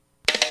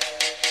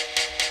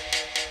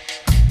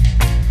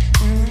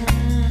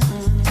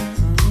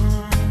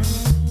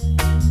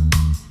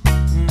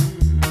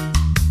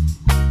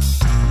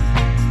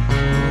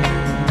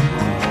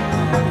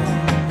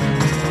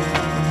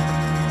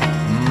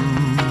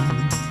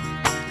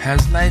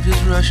as life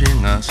is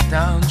rushing us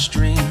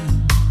downstream,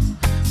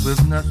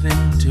 with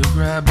nothing to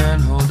grab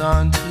and hold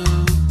on to.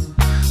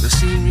 The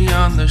scenery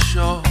on the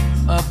shore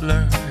a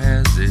blur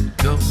as it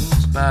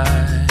goes by.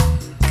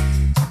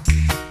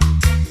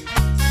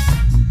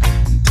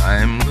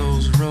 Time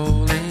goes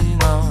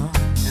rolling on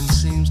and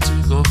seems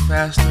to go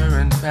faster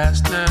and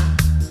faster,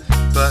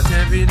 but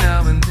every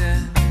now and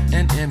then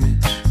an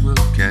image will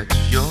catch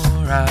your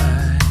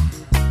eye.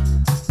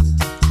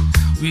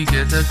 We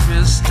get a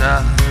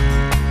crystal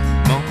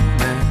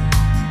moment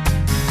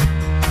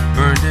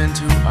burned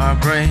into our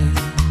brain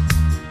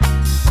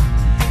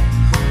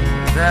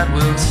that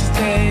will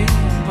stay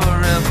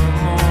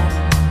forevermore.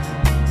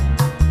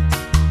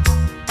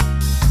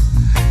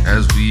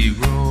 As we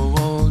grow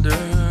older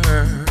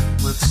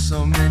with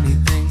so many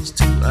things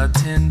to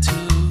attend to,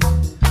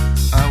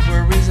 our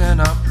worries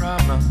and our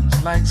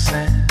problems like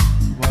sand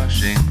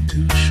washing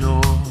to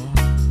shore.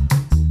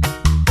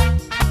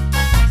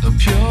 A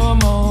pure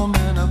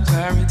moment of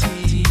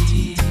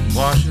clarity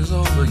washes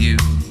over you,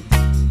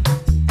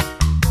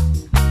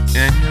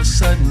 and you're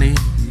suddenly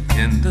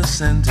in the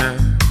center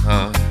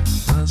of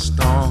the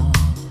storm.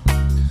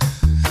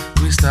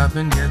 We stop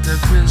and get the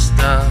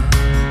crystal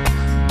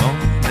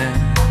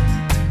moment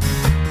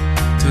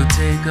to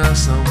take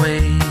us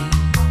away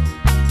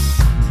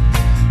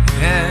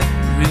and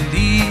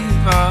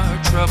relieve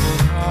our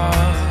troubled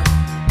heart.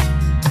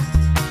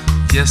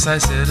 Yes, I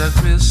said a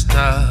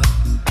crystal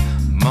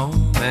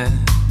moment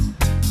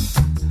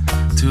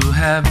to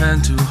have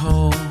and to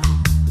hold,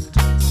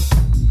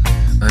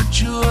 a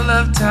jewel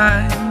of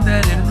time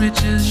that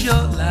enriches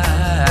your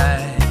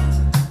life.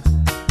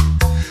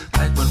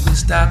 Like when we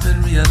stop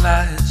and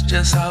realize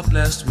just how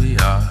blessed we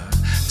are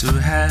to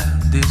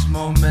have these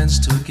moments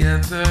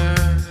together,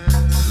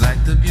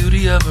 like the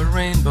beauty of a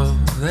rainbow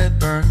that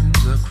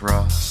burns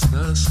across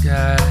the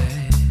sky.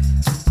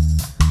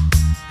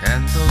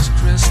 And those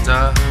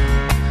crystal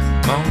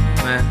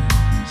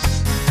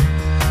moments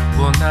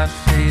will not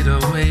fade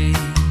away.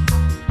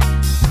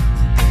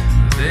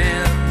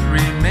 They'll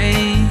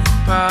remain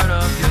part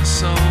of your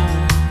soul.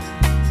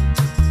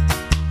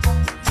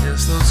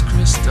 Yes, those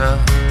crystal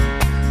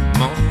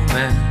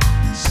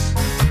moments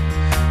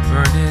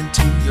burn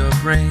into your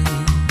brain.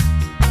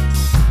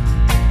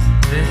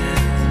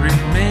 They'll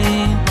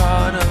remain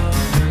part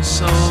of your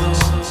soul.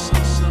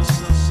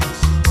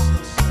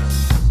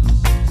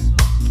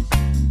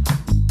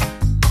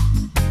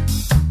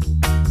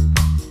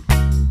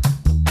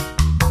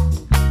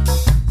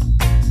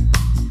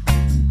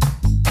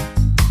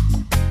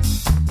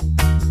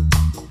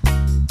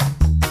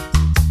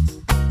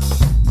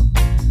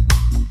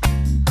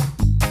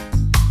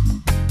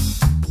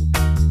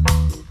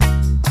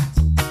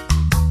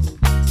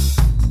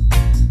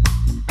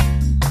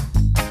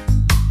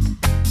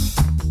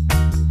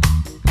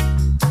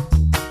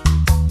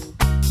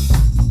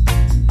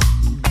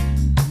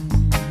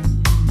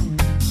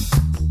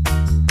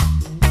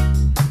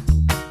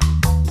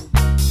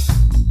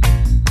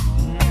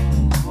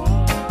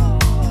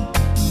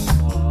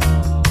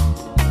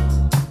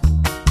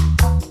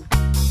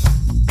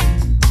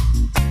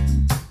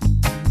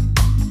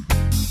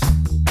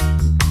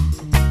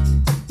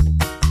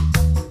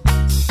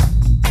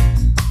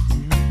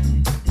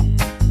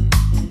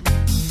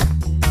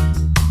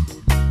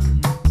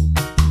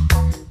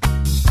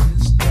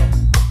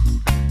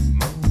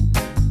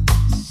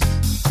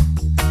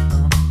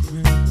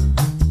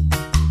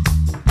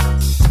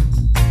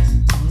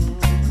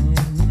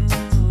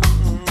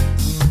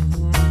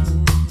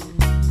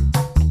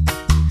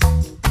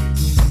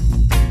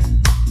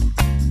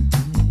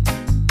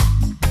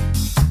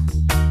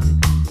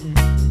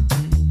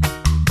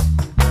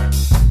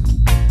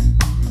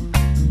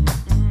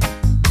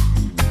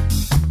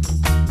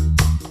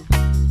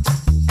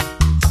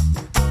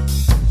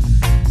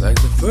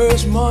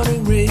 First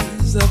morning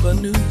rays of a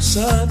new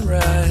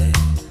sunrise,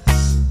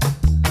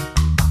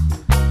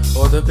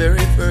 or the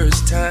very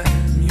first time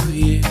you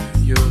hear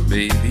your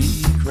baby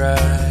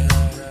cry.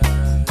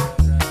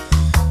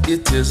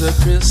 It is a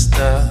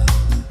crystal